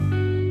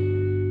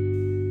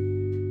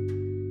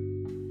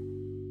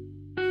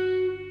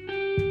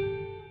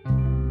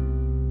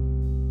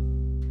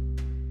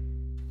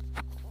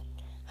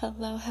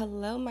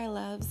Hello, my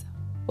loves.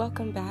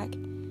 Welcome back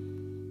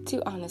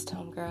to Honest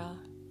Homegirl.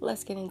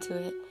 Let's get into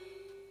it.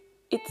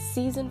 It's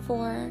season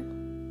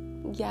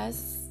 4.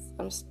 Yes,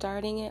 I'm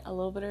starting it a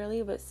little bit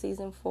early, but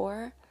season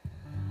 4.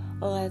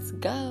 Let's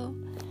go.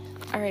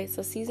 All right,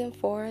 so season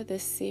 4,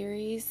 this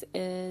series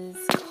is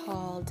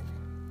called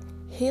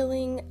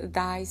Healing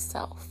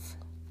Thyself.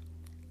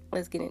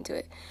 Let's get into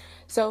it.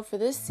 So for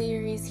this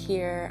series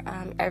here,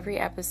 every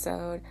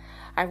episode,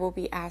 I will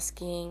be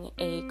asking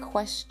a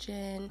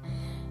question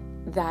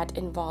that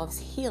involves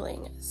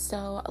healing.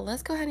 So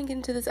let's go ahead and get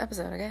into this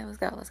episode, okay? Let's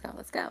go.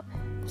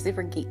 I'm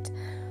super geeked.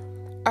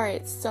 All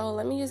right, so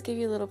let me just give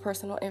you a little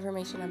personal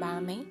information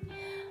about me.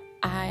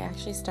 I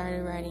actually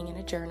started writing in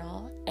a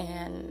journal,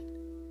 and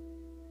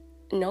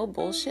no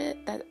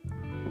bullshit, that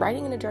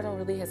writing in a journal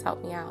really has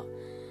helped me out.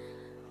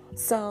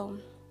 So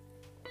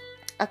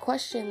a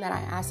question that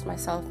I asked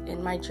myself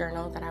in my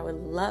journal that I would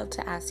love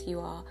to ask you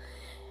all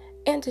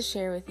and to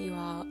share with you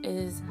all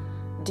is,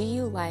 do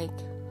you like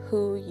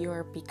who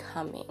you're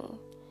becoming?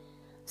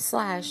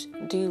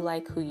 / do you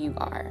like who you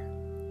are?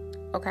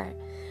 Okay.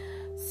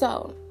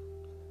 So,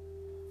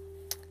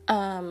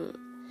 and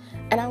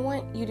I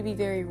want you to be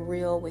very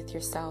real with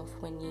yourself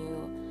when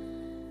you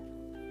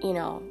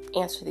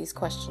answer these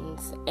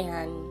questions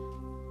and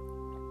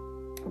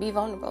be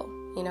vulnerable.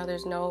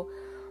 There's no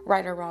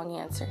right or wrong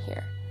answer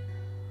here.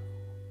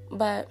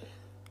 But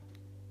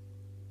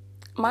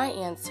my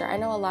answer, I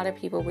know a lot of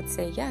people would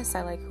say, yes,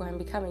 I like who I'm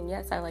becoming.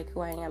 Yes, I like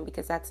who I am,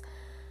 because that's,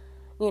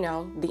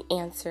 the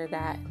answer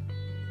that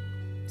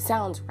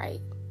sounds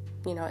right.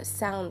 It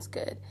sounds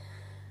good.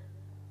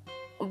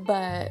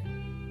 But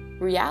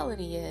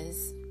reality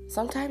is,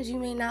 sometimes you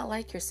may not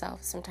like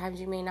yourself. Sometimes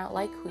you may not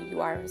like who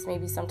you are.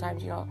 Maybe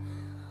sometimes you don't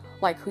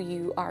like who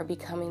you are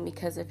becoming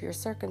because of your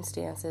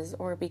circumstances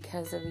or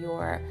because of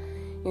your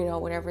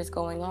whatever's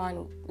going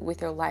on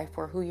with your life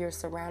or who you're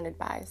surrounded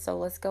by. So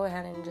let's go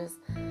ahead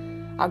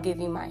and I'll give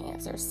you my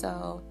answer.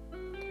 So,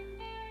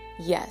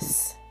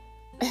 yes,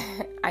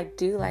 I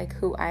do like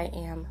who I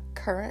am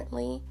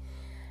currently,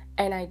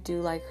 and I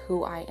do like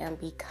who I am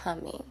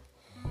becoming.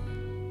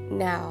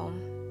 Now,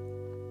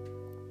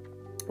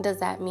 does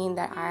that mean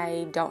that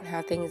I don't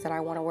have things that I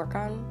want to work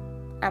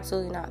on?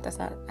 Absolutely not. That's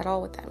not at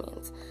all what that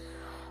means.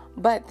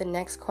 But the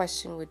next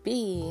question would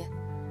be,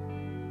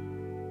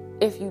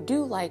 if you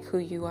do like who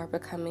you are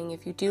becoming,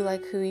 if you do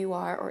like who you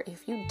are, or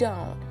if you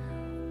don't,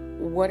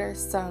 what are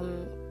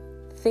some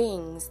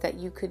things that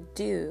you could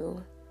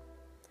do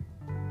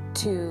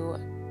to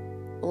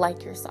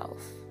like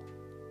yourself?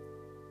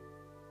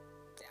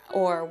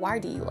 Or why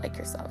do you like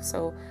yourself?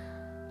 So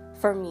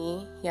for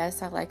me,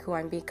 yes, I like who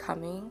I'm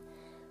becoming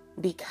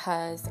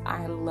because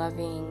I'm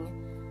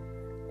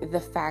loving the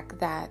fact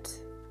that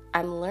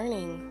I'm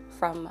learning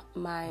from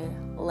my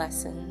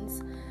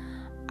lessons.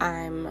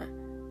 I'm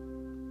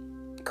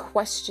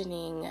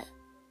questioning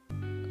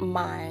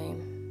my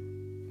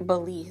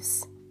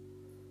beliefs,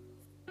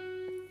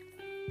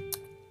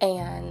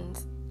 and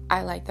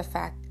I like the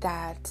fact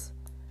that,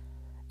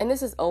 and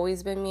this has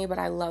always been me, but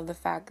I love the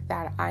fact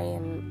that I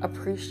am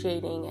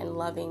appreciating and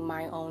loving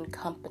my own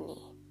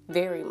company,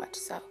 very much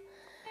so.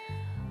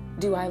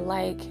 Do I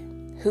like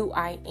who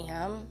I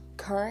am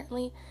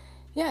currently?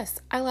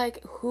 Yes, I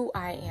like who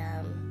I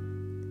am,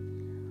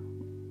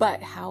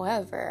 but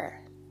however,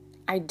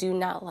 I do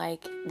not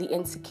like the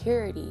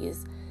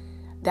insecurities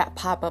that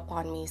pop up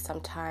on me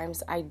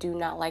sometimes. I do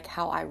not like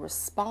how I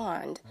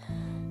respond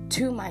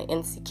to my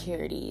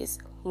insecurities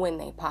when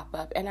they pop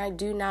up. And I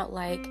do not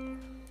like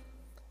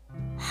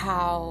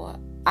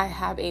how I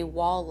have a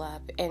wall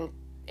up and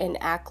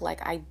act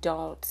like I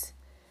don't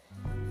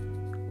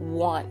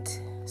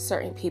want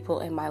certain people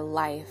in my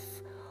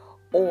life,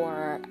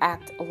 or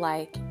act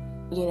like,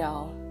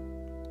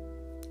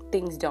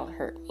 things don't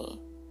hurt me.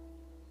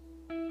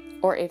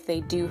 Or if they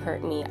do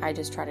hurt me, I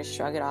just try to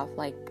shrug it off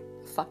like,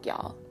 fuck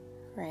y'all,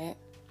 right?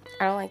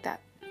 I don't like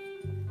that.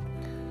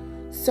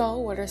 So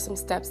what are some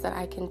steps that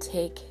I can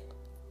take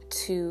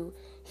to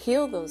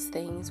heal those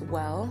things?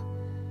 Well,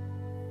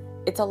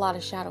 it's a lot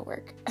of shadow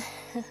work,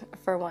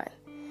 for one.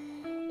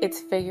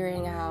 It's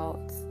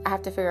I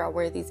have to figure out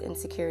where these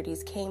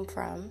insecurities came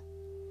from.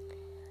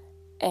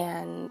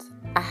 And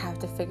I have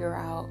to figure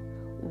out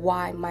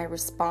why my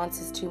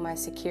responses to my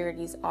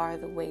insecurities are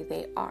the way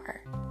they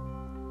are.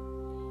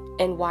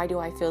 And why do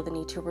I feel the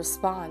need to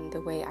respond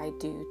the way I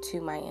do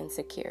to my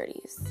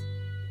insecurities?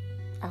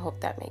 I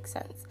hope that makes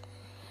sense.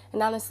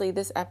 And honestly,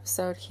 this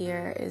episode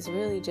here is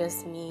really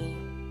just me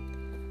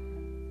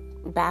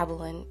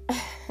babbling.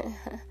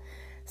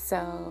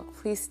 So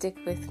please stick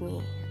with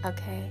me,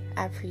 okay?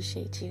 I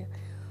appreciate you.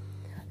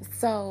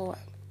 So,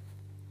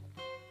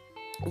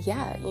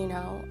 yeah,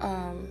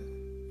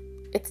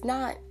 it's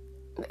not,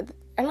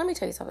 and let me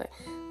tell you something.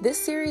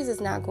 This series is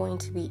not going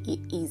to be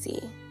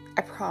easy.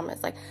 I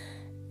promise.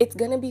 It's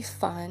going to be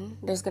fun.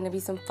 There's going to be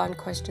some fun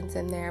questions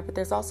in there, but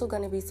there's also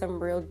going to be some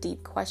real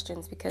deep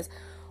questions because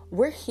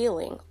we're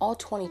healing all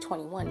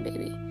 2021,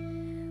 baby.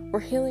 We're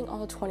healing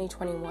all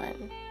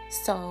 2021.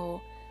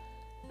 So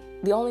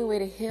the only way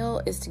to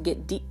heal is to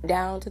get deep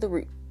down to the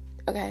root.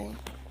 Okay?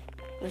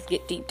 Let's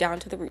get deep down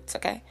to the roots,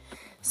 okay?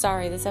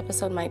 Sorry, this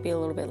episode might be a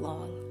little bit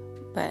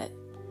long, but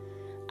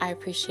I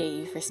appreciate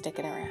you for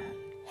sticking around.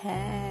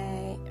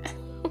 Hey.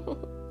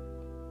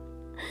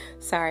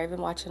 Sorry, I've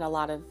been watching a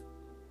lot of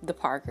the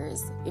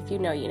Parkers. If you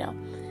know, you know.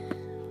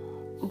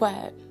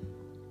 But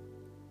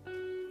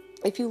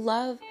if you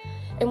love,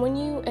 I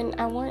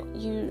want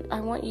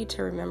you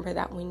to remember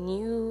that when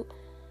you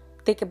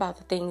think about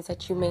the things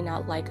that you may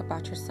not like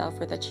about yourself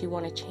or that you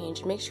want to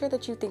change, make sure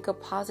that you think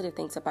of positive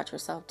things about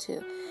yourself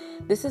too.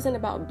 This isn't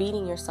about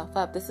beating yourself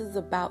up. This is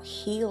about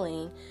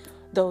healing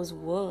those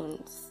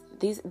wounds.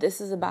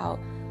 This is about,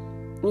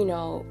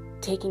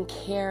 taking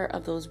care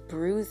of those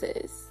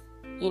bruises,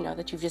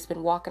 that you've just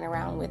been walking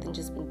around with and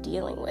just been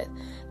dealing with.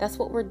 That's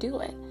what we're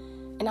doing.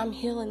 And I'm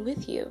healing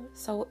with you.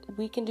 So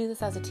we can do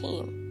this as a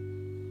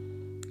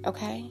team.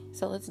 Okay?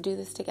 So let's do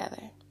this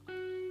together.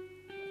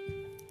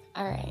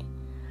 All right.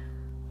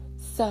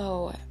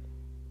 So,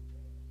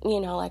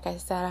 like I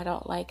said, I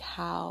don't like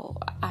how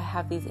I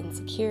have these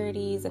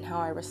insecurities and how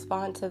I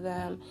respond to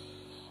them.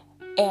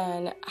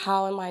 And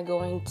how am I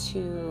going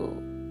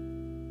to,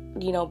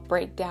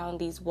 break down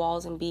these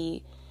walls and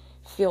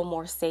feel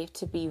more safe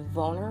to be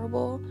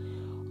vulnerable?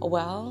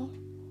 Well,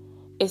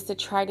 it's to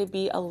try to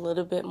be a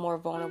little bit more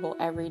vulnerable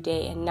every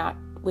day, and not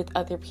with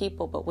other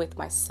people, but with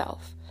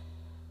myself.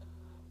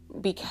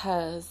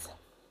 Because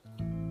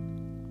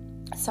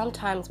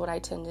sometimes what I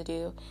tend to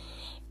do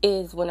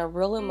is when a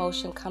real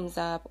emotion comes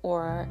up,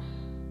 or,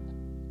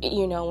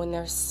 when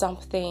there's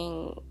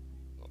something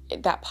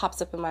that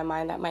pops up in my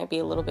mind that might be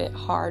a little bit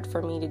hard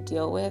for me to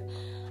deal with,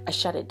 I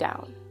shut it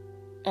down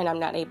and I'm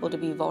not able to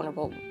be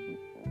vulnerable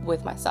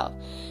with myself.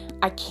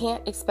 I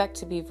can't expect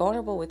to be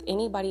vulnerable with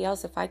anybody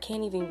else if I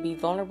can't even be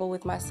vulnerable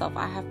with myself.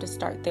 I have to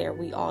start there.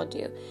 We all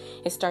do.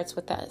 It starts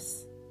with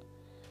us.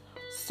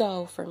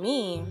 So for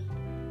me,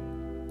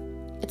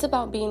 it's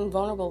about being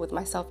vulnerable with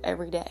myself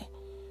every day.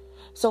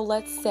 So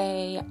let's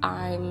say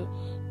I'm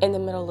in the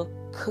middle of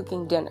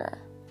cooking dinner,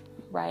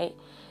 right?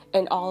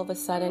 And all of a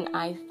sudden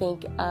I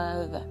think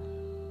of,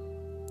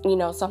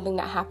 something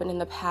that happened in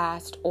the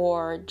past,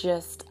 or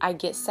just I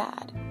get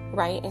sad,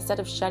 right? Instead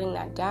of shutting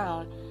that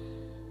down,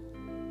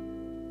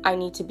 I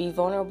need to be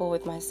vulnerable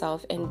with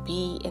myself and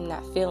be in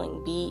that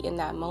feeling, be in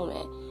that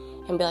moment,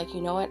 and be like,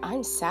 you know what?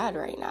 I'm sad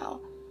right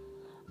now.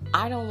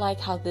 I don't like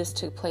how this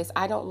took place.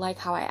 I don't like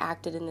how I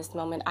acted in this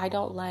moment. I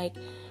don't like,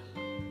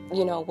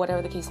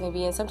 whatever the case may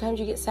be. And sometimes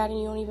you get sad and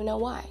you don't even know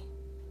why,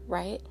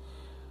 right?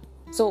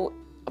 So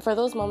for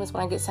those moments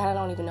when I get sad, I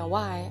don't even know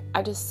why,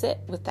 I just sit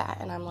with that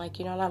and I'm like,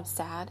 I'm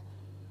sad.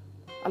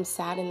 I'm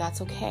sad, and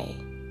that's okay.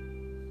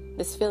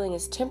 This feeling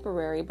is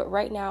temporary, but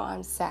right now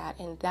I'm sad,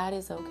 and that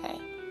is okay.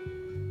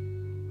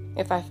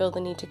 If I feel the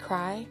need to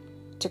cry,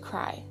 to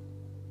cry.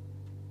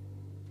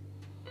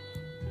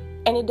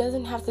 And it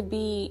doesn't have to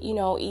be,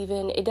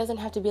 it doesn't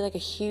have to be like a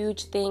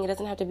huge thing. It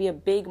doesn't have to be a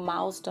big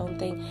milestone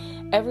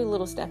thing. Every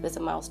little step is a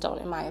milestone,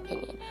 in my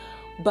opinion.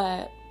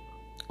 But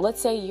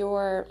let's say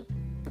you're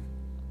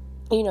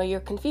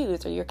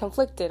confused, or you're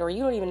conflicted, or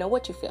you don't even know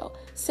what you feel.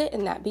 Sit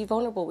in that. Be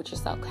vulnerable with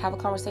yourself. Have a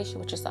conversation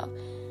with yourself.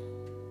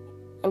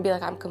 And be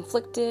like, I'm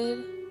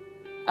conflicted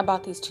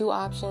about these two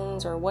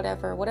options, or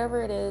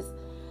whatever it is.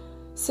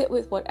 Sit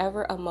with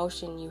whatever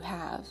emotion you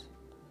have.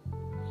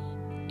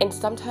 And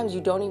sometimes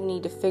you don't even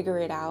need to figure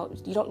it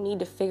out. You don't need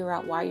to figure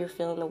out why you're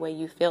feeling the way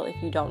you feel if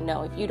you don't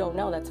know. If you don't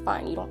know, that's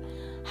fine. You don't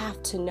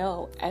have to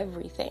know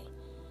everything.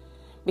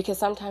 Because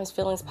sometimes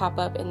feelings pop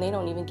up and they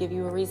don't even give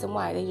you a reason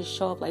why. They just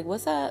show up like,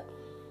 what's up?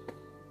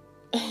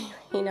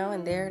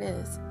 And there it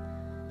is.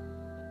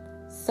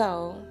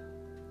 So,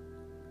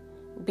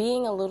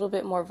 being a little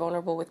bit more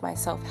vulnerable with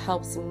myself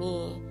helps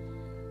me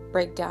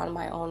break down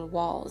my own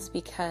walls,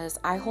 because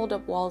I hold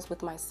up walls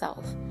with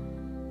myself.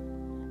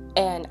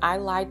 And I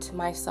lie to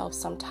myself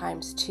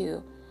sometimes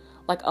too.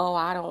 Like, oh,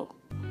 I don't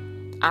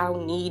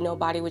need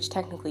nobody, which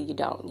technically you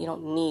don't. You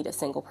don't need a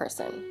single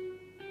person.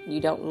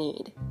 You don't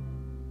need.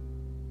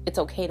 It's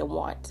okay to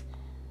want,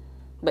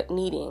 but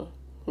needing,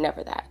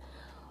 never that.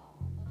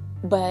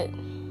 But,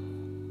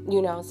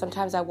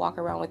 sometimes I walk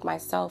around with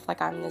myself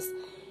like I'm this,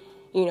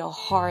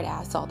 hard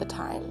ass all the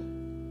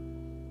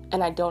time.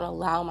 And I don't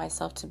allow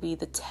myself to be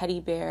the teddy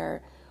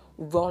bear,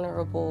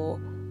 vulnerable,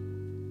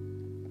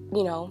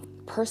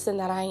 person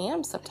that I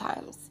am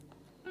sometimes.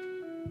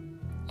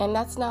 And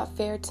that's not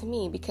fair to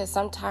me, because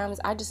sometimes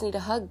I just need a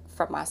hug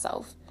from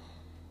myself.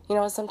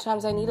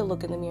 Sometimes I need to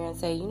look in the mirror and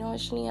say,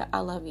 Shania, I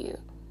love you.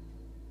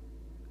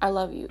 I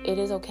love you. It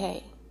is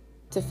okay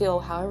to feel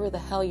however the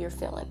hell you're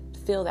feeling.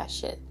 Feel that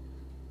shit.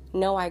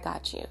 Know I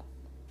got you.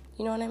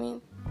 You know what I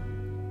mean?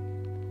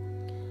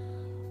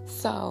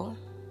 So,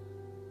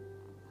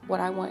 what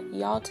I want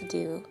y'all to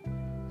do,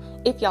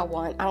 if y'all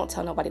want, I don't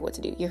tell nobody what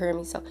to do. You heard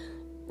me? So,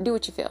 do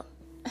what you feel.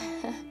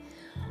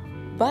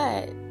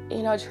 But,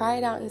 try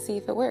it out and see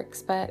if it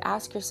works. But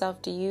ask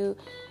yourself, do you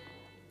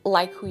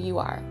like who you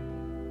are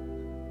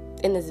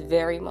in this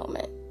very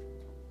moment?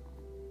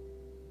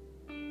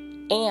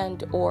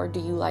 And, or do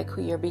you like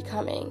who you're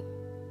becoming?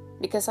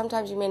 Because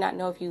sometimes you may not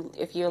know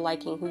if you're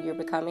liking who you're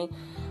becoming,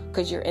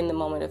 because you're in the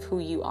moment of who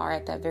you are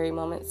at that very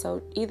moment.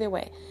 So either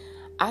way,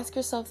 ask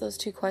yourself those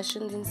 2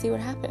 questions and see what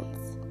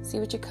happens. See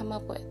what you come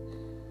up with.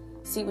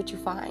 See what you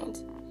find.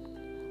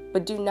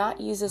 But do not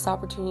use this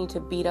opportunity to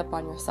beat up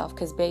on yourself,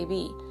 because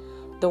baby,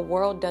 the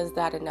world does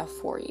that enough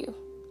for you.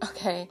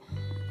 Okay?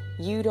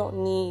 You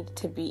don't need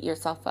to beat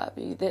yourself up.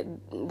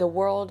 The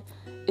world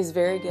is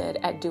very good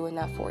at doing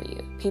that for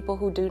you. People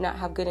who do not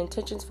have good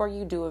intentions for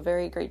you do a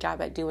very great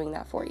job at doing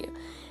that for you.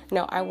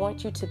 Now, I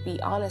want you to be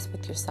honest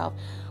with yourself,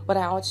 but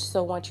I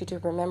also want you to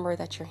remember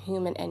that you're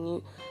human, and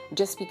you,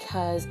 just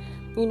because,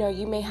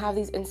 you may have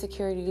these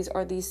insecurities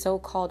or these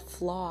so-called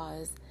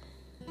flaws,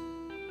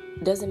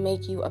 doesn't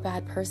make you a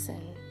bad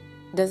person.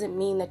 Doesn't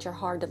mean that you're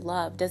hard to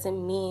love.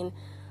 Doesn't mean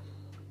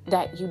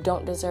that you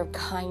don't deserve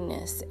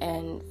kindness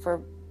and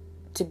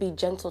to be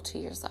gentle to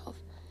yourself.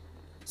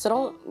 So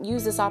don't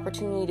use this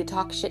opportunity to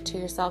talk shit to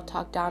yourself,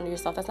 talk down to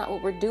yourself. That's not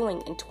what we're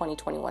doing in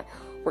 2021.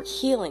 We're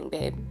healing,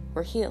 babe.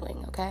 We're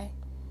healing, okay?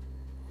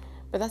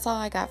 But that's all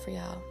I got for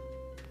y'all.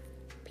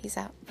 Peace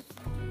out.